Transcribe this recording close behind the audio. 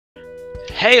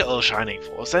Hail Shining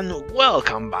Force and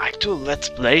welcome back to Let's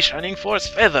Play Shining Force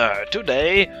Feather!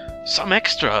 Today, some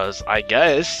extras, I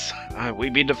guess. We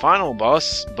beat the final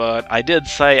boss, but I did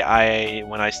say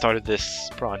when I started this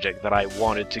project that I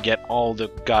wanted to get all the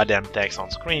goddamn text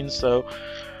on screen so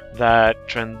that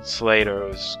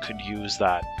translators could use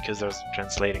that, because there's a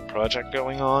translating project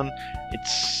going on.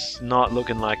 It's not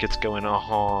looking like it's going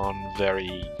on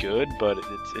very good, but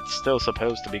it's still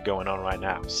supposed to be going on right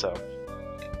now, so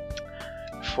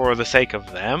for the sake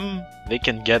of them, they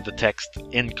can get the text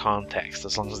in context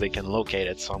as long as they can locate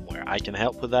it somewhere. I can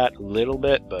help with that a little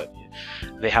bit, but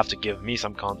they have to give me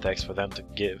some context for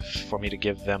me to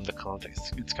give them the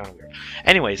context. It's kind of weird.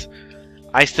 Anyways,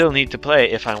 I still need to play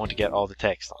if I want to get all the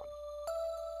text on.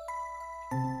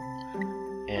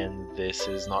 And this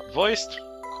is not voiced.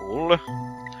 Cool.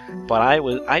 But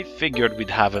I figured we'd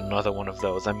have another one of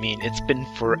those. I mean, it's been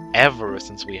forever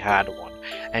since we had one.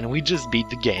 And we just beat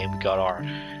the game, got our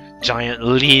giant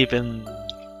leap and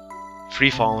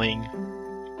free falling,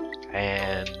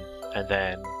 and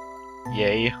then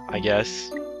yay, I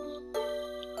guess.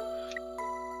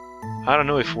 I don't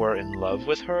know if we're in love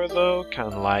with her though,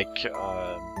 kinda like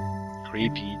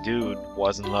creepy dude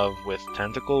was in love with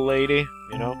Tentacle Lady,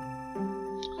 you know?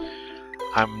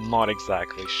 I'm not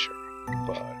exactly sure,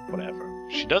 but whatever.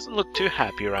 She doesn't look too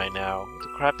happy right now. What the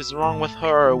crap is wrong with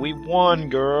her? We won,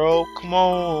 girl! Come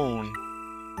on!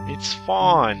 It's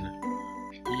fun!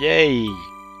 Yay!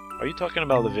 Are you talking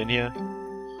about Lavinia?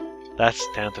 That's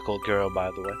Tentacle Girl, by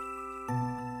the way.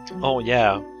 Oh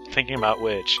yeah, thinking about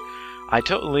which. I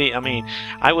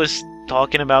was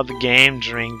talking about the game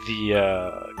during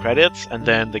the credits, and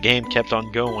then the game kept on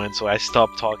going, so I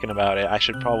stopped talking about it. I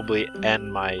should probably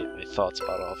end my thoughts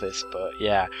about all this, but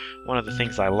yeah, one of the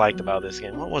things I liked about this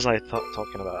game, what was I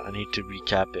talking about? I need to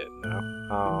recap it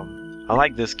now. I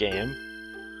like this game.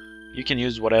 You can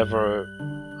use whatever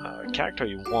character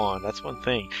you want, that's one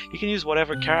thing. You can use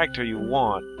whatever character you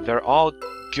want. They're all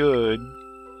good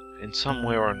in some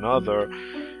way or another.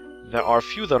 There are a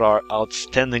few that are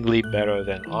outstandingly better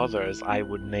than others. I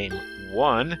would name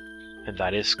one, and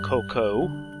that is Coco,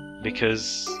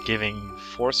 because giving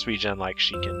force regen like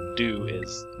she can do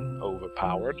is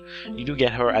overpowered. You do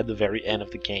get her at the very end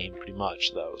of the game, pretty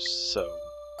much, though, so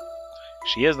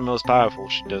she is the most powerful.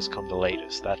 She does come the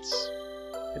latest.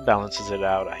 It balances it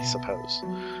out, I suppose.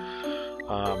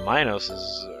 Minos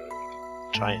is a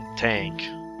giant tank.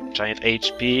 Giant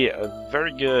HP, a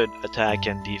very good attack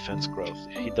and defense growth.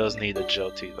 He does need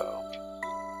agility though.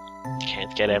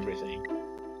 Can't get everything.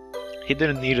 He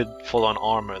didn't need a full-on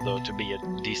armor though to be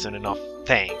a decent enough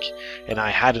tank, and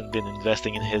I hadn't been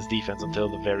investing in his defense until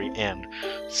the very end.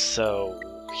 So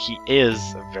he is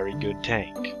a very good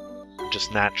tank,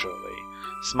 just naturally.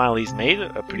 Smiley's made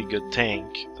a pretty good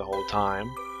tank the whole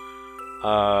time.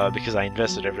 Because I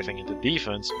invested everything into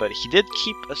defense, but he did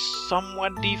keep a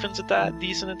somewhat decent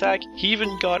attack. He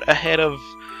even got ahead of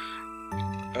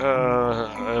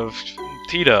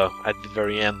Tita at the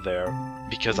very end there,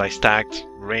 because I stacked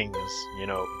rings, you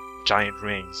know, giant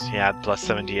rings. He had plus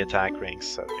 70 attack rings,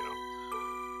 so, you know,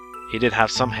 he did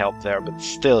have some help there, but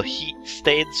still, he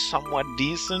stayed somewhat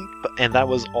decent, and that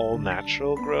was all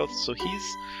natural growth, so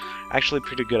he's actually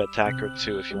pretty good attacker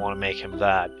too, if you want to make him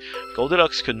that.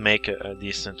 Goldilocks could make a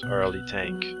decent early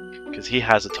tank, because he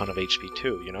has a ton of HP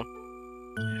too, you know?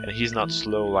 And he's not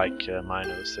slow like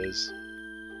Minos is.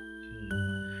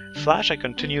 Flash, I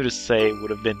continue to say, would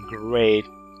have been great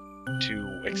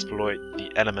to exploit the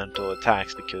elemental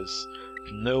attacks, because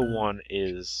no one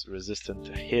is resistant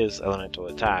to his elemental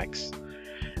attacks.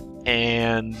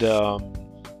 And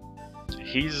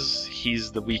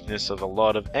he's the weakness of a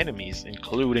lot of enemies,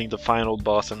 including the final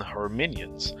boss and her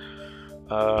minions.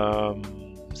 So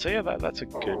yeah, that's a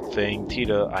good thing.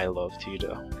 Tita, I love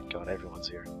Tita. Oh my god, everyone's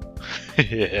here.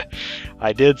 Yeah,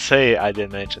 I did say I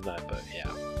didn't mention that, but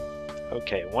yeah.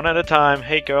 Okay, one at a time.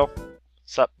 Hey girl,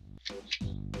 sup?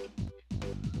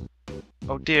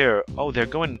 Oh dear. Oh, they're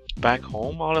going back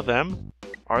home, all of them?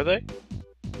 Are they?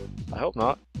 I hope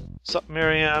not. Sup,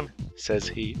 Miriam? Says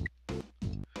he.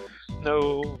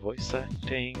 No voice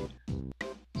acting.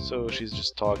 So she's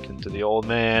just talking to the old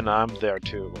man. I'm there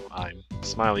too.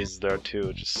 Smiley's there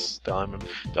too. Just telling him,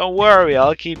 don't worry,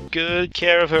 I'll keep good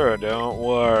care of her. Don't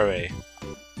worry.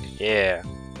 Yeah,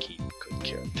 keep good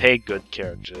care. Take good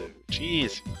care,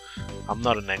 jeez. I'm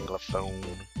not an anglophone.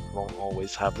 I won't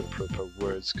always have the proper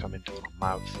words come into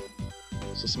my mouth.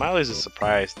 So Smiley's is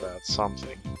surprised at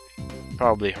something.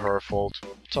 Probably her fault.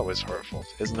 It's always her fault,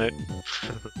 isn't it?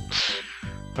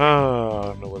 Oh, I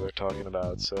don't know what they're talking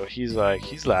about. So he's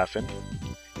laughing.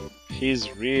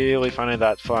 He's really finding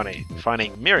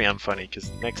Miriam funny, because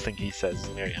the next thing he says is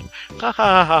Miriam. Ha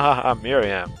ha ha ha ha,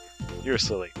 Miriam. You're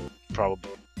silly.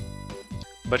 Probably.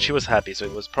 But she was happy, so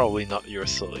it was probably not you're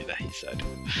silly that he said.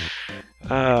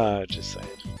 Just saying.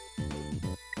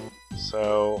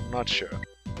 So, not sure.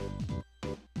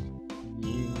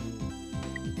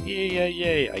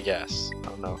 Yay, I guess. I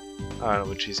don't know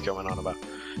what she's going on about.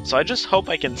 So I just hope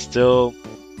I can still,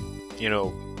 you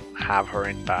know, have her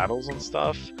in battles and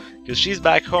stuff. Because she's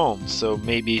back home, so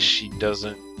maybe she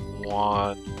doesn't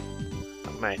want...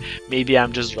 Maybe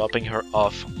I'm just dropping her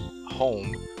off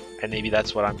home, and maybe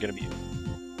that's what I'm gonna be.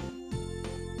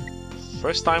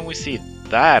 First time we see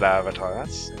that avatar,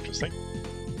 that's interesting.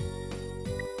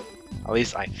 At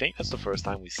least I think that's the first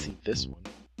time we see this one.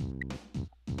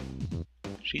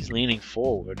 She's leaning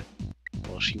forward.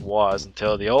 Well, she was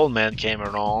until the old man came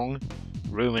along,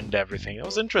 ruined everything. It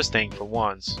was interesting for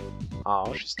once.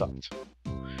 Oh, she stopped.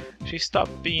 She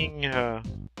stopped being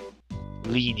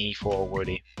lean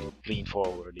forwardy,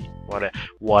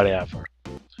 whatever.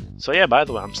 So yeah, by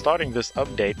the way, I'm starting this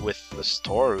update with the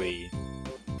story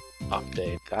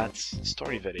update. That's a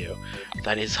story video.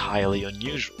 That is highly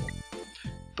unusual.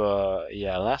 But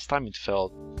yeah, last time it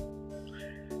felt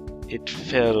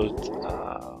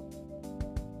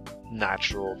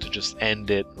natural to just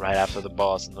end it right after the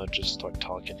boss and not just start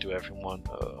talking to everyone.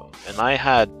 And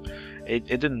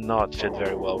it did not fit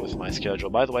very well with my schedule.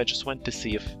 By the way, I just went to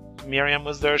see if Miriam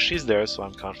was there. She's there, so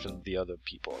I'm confident the other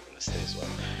people are gonna stay as well.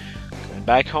 Going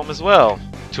back home as well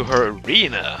to her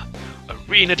arena.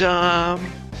 Arena time.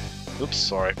 Oops,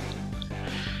 sorry.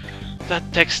 That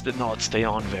text did not stay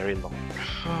on very long.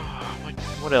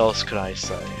 What else could I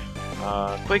say?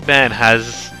 Quickban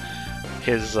has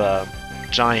his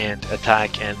giant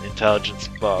attack and intelligence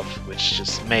buff, which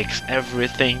just makes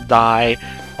everything die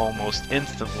almost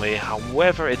instantly.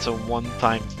 However, it's a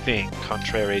one-time thing,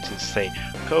 contrary to, say,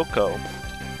 Coco.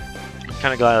 I'm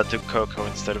kind of glad I took Coco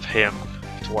instead of him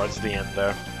towards the end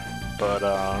there. But,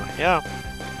 yeah.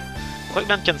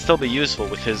 Quickman can still be useful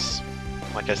with his,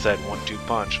 like I said, 1-2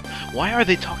 punch. Why are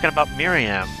they talking about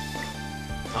Miriam?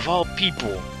 Of all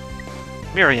people,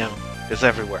 Miriam is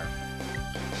everywhere.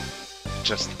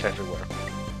 Just everywhere.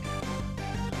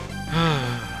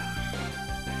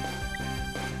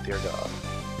 Dear God.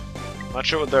 Not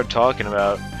sure what they're talking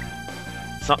about.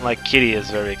 It's not like Kitty is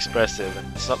very expressive,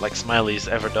 and it's not like Smiley's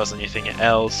ever does anything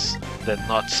else than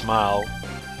not smile.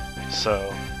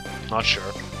 So, not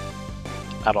sure.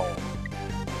 At all.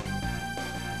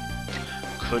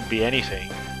 Could be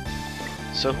anything.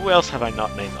 So who else have I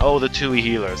not named? Oh, the two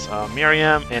healers.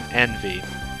 Miriam and Envy.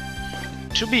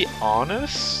 To be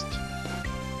honest,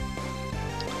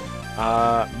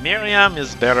 Miriam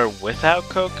is better without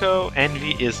Coco,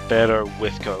 Envy is better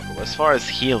with Coco, as far as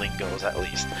healing goes at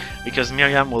least, because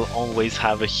Miriam will always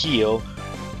have a heal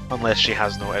unless she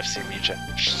has no FC regen,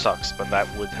 which sucks, but that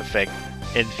would affect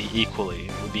Envy equally.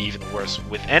 It would be even worse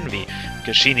with Envy,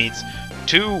 because she needs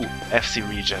 2 FC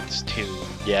regens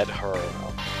to get her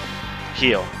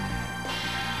heal.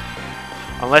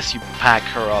 Unless you pack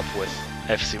her up with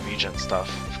FC regen stuff,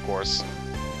 of course.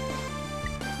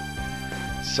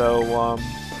 So, I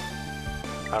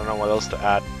don't know what else to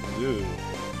add. Ooh.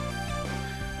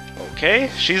 Okay,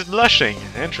 she's blushing.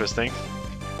 Interesting.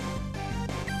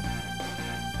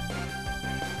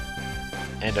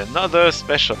 And another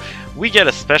special. We get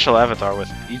a special avatar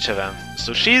with each of them.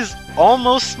 So she's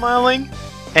almost smiling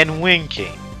and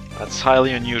winking. That's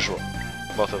highly unusual.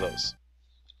 Both of those.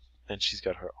 And she's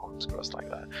got her arms crossed like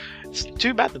that. It's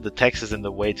too bad that the text is in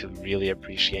the way to really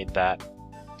appreciate that.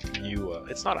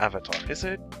 It's not Avatar, is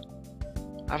it?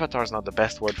 Avatar is not the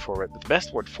best word for it, but the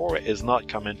best word for it is not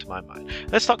coming to my mind.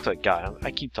 Let's talk to a guy. I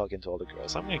keep talking to all the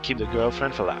girls. I'm gonna keep the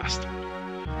girlfriend for last.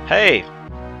 Hey!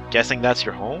 Guessing that's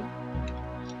your home?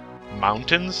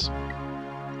 Mountains?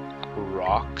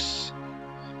 Rocks?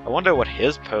 I wonder what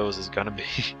his pose is gonna be.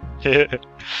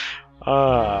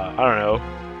 I don't know.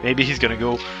 Maybe he's gonna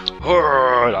go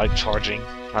like charging.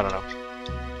 I don't know.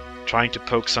 Trying to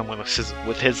poke someone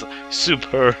with his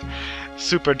super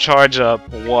charge up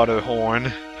water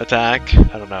horn attack.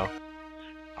 I don't know.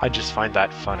 I just find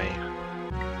that funny.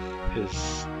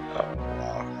 His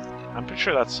I'm pretty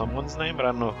sure that's someone's name, but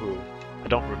I don't know who. I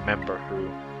don't remember who.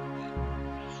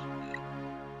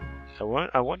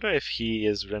 I wonder if he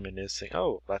is reminiscing.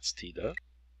 Oh, that's Tida.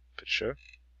 Pretty sure.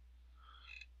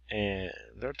 And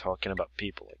they're talking about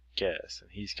people, I guess, and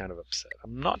he's kind of upset.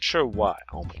 I'm not sure why.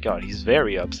 Oh my god, he's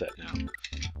very upset now.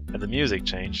 And the music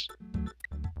changed.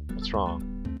 What's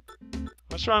wrong?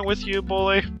 What's wrong with you,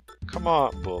 bully? Come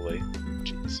on, bully.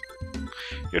 Jeez.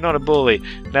 You're not a bully.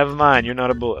 Never mind, you're not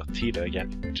a bully. Tita again.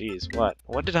 Jeez, what?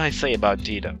 What did I say about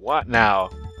Tita? What now?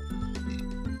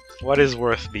 What is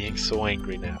worth being so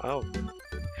angry now? Oh.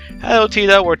 Hello,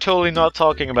 Tita, we're totally not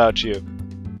talking about you.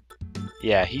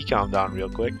 Yeah, he calmed down real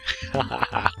quick.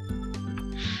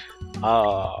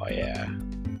 Oh, yeah.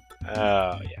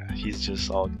 Oh, yeah, he's just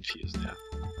all confused now.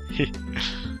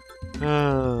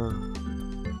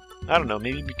 I don't know,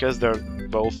 maybe because they're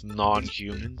both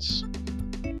non-humans.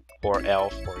 Or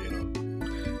elf, or, you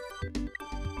know.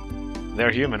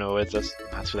 They're humanoids, that's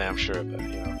for damn sure, but, you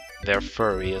know. They're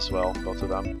furry as well, both of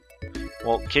them.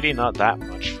 Well, Kitty not that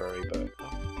much furry, but...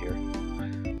 Oh,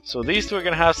 here. So these two are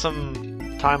gonna have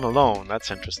some time alone, that's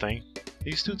interesting.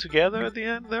 These two together at the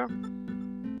end there?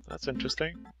 That's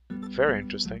interesting. Very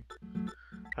interesting.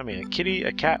 I mean,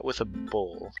 a cat with a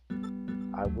bull.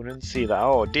 I wouldn't see that.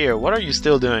 Oh dear, what are you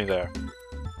still doing there?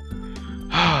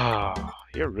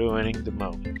 You're ruining the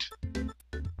moment.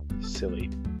 Silly.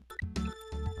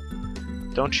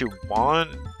 Don't you want...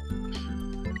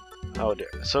 Oh dear.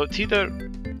 So Tita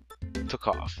took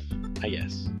off, I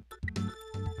guess.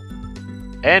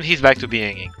 And he's back to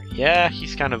being angry. Yeah,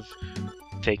 he's kind of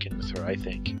taken with her, I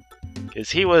think. Because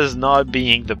he was not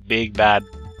being the big bad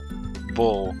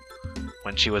bull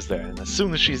when she was there. And as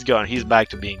soon as she's gone, he's back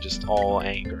to being just all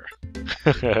anger.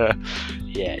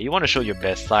 Yeah, you want to show your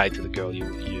best side to the girl you're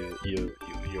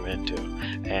into.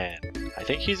 And I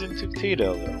think he's into Tita,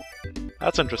 though.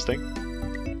 That's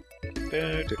interesting.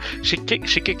 She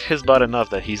kicked his butt enough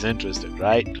that he's interested,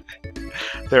 right?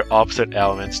 They're opposite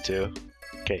elements, too.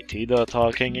 Okay, Tita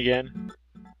talking again.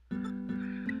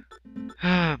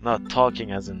 Not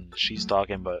talking as in she's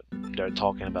talking, but they're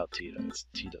talking about Tita. It's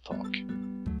Tita talk.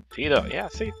 Tita, yeah,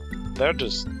 see? They're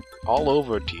just all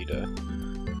over Tita.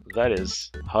 That is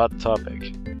hot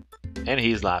topic. And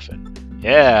he's laughing.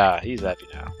 Yeah, he's happy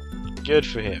now. Good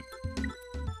for him.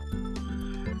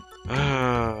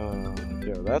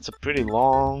 Yo, that's a pretty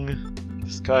long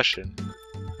discussion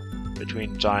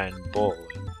between Giant Bull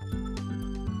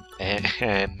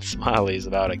and Smiley's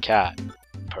about a cat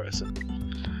person.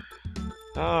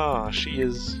 Oh, she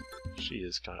is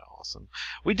kind of awesome.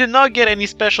 We did not get any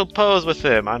special pose with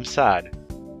him. I'm sad.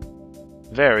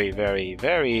 Very, very,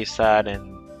 very sad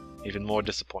and even more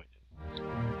disappointed.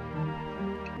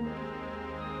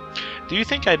 Do you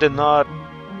think I did not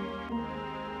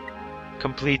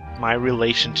complete my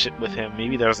relationship with him?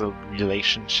 Maybe there's a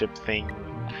relationship thing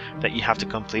that you have to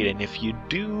complete, and if you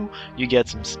do, you get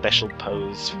some special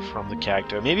pose from the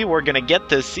character. Maybe we're gonna get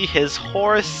to see his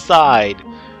horse side.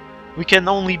 We can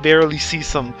only barely see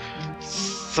some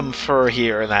fur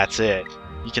here, and that's it.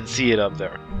 You can see it up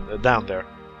there, down there,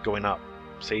 going up.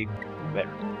 See, there.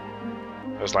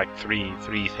 There's like three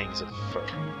things of fur.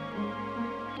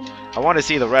 I want to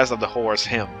see the rest of the horse,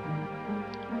 him.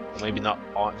 Maybe not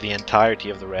the entirety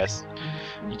of the rest.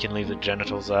 You can leave the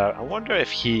genitals out. I wonder if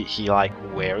he like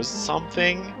wears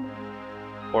something,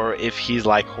 or if he's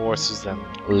like horses and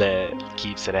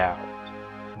keeps it out.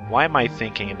 Why am I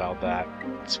thinking about that?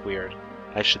 It's weird.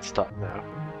 I should stop now.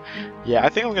 Yeah, I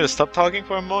think I'm gonna stop talking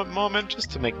for a moment just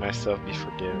to make myself be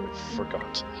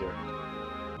forgotten here.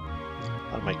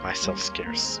 I'll make myself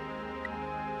scarce.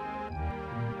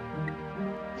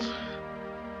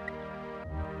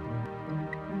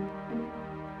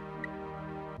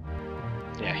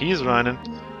 Yeah, he's running.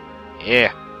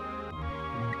 Yeah.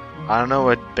 I don't know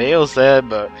what Bale said,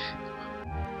 but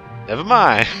never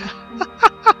mind.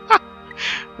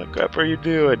 What crap are you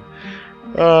doing?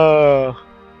 Oh,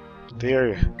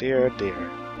 dear, dear,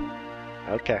 dear.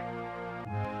 Okay.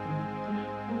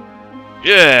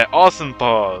 Yeah, awesome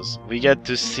pause. We get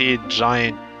to see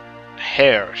giant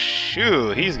hair.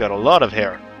 Shoo, he's got a lot of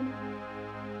hair.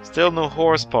 Still no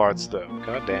horse parts though.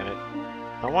 God damn it.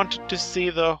 I wanted to see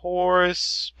the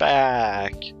horse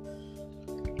back.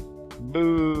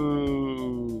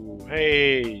 Boo.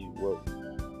 Hey. Whoa.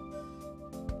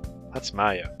 That's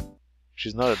Maya.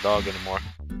 She's not a dog anymore.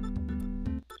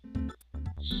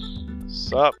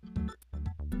 Sup?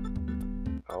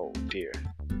 Oh dear.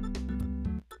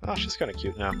 Oh, she's kinda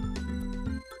cute now.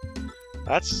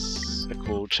 That's a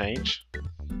cool change.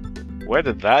 Where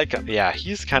did that come? Yeah,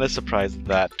 he's kinda surprised at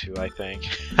that too, I think.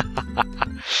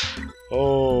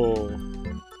 Oh.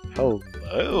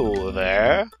 Hello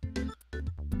there.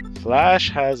 Flash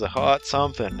has a hot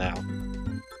something now.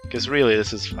 Because really,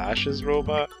 this is Flash's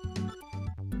robot?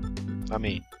 I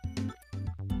mean,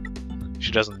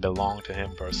 she doesn't belong to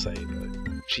him per se, but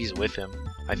she's with him,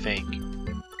 I think.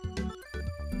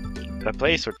 At a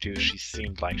place or two, she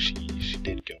seemed like she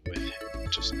did go with him,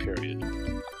 just period.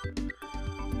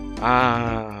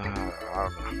 I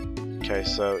don't know. Okay,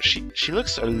 so she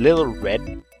looks a little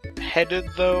red-headed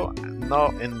though,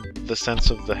 not in the sense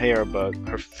of the hair, but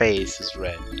her face is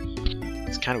red.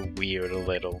 It's kind of weird a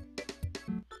little.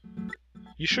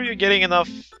 You sure you're getting enough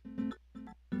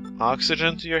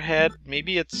oxygen to your head?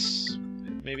 Maybe it's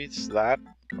that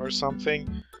or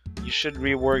something. You should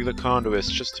rework the conduits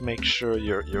just to make sure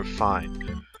you're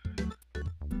fine.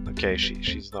 Okay,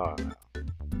 she's not.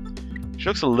 She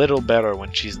looks a little better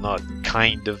when she's not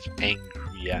kind of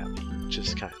angry at me.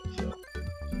 Just kind of though.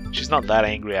 She's not that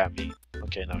angry at me.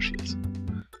 Okay, now she is.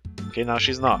 Okay, now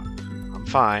she's not. I'm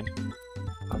fine.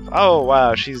 Oh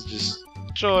wow, she's just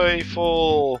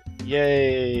joyful.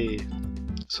 Yay!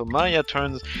 So Maya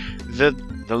turns the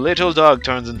little dog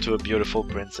turns into a beautiful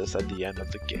princess at the end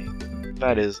of the game.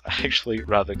 That is actually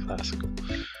rather classical.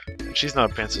 And she's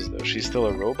not a princess though. She's still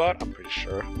a robot, I'm pretty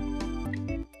sure.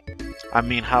 I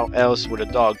mean, how else would a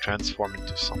dog transform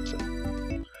into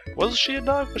something? Was she a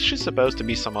dog? Was she supposed to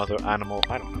be some other animal?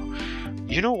 I don't know.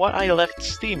 You know what? I left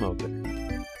Steam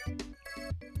open.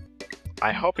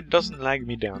 I hope it doesn't lag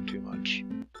me down too much.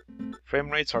 Frame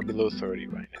rates are below 30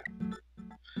 right now.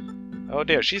 Oh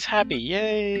dear, she's happy,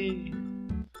 yay!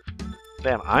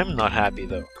 Damn, I'm not happy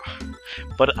though.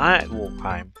 But I'm.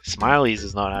 Smileys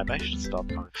is not happy, I should stop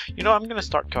calling. You know, I'm gonna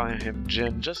start calling him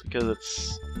Jin just because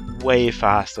it's way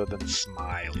faster than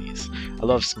Smileys. I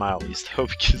love Smileys though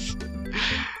because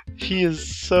he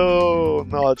is so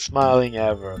not smiling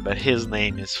ever, but his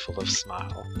name is full of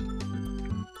smile.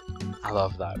 I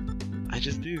love that. I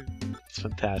just do. It's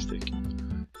fantastic.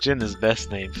 Jin is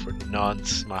best name for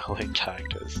non-smiling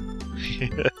characters.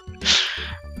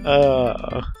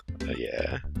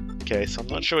 Yeah. Okay, so I'm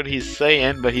not sure what he's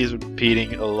saying, but he's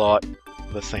repeating a lot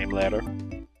the same letter.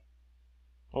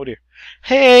 Oh dear.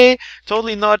 Hey!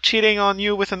 Totally not cheating on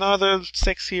you with another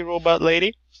sexy robot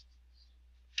lady.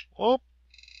 Oh.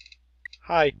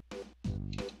 Hi.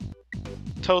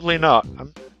 Totally not.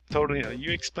 I'm totally. Are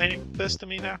you explaining this to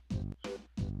me now?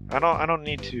 I don't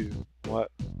need to.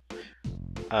 What?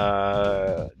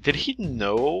 Did he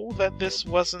know that this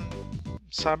wasn't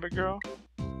Cybergirl?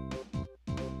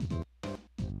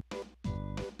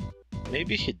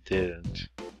 Maybe he didn't.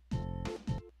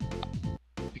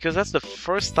 Because that's the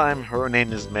first time her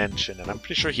name is mentioned, and I'm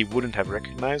pretty sure he wouldn't have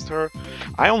recognized her.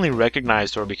 I only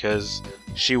recognized her because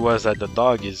she was at the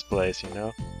doggy's place, you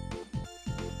know?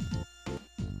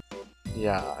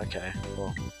 Yeah, okay,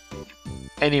 well.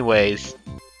 Anyways.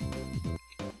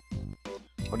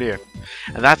 Oh dear.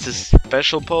 And that's his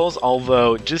special pose,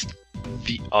 although just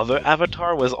the other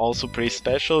avatar was also pretty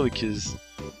special because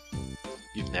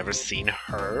you've never seen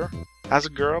her as a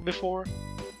girl before.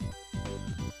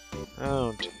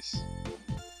 Oh jeez.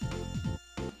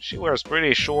 She wears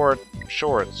pretty short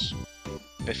shorts.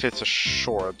 If it's a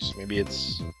shorts, maybe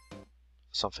it's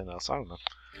something else, I don't know.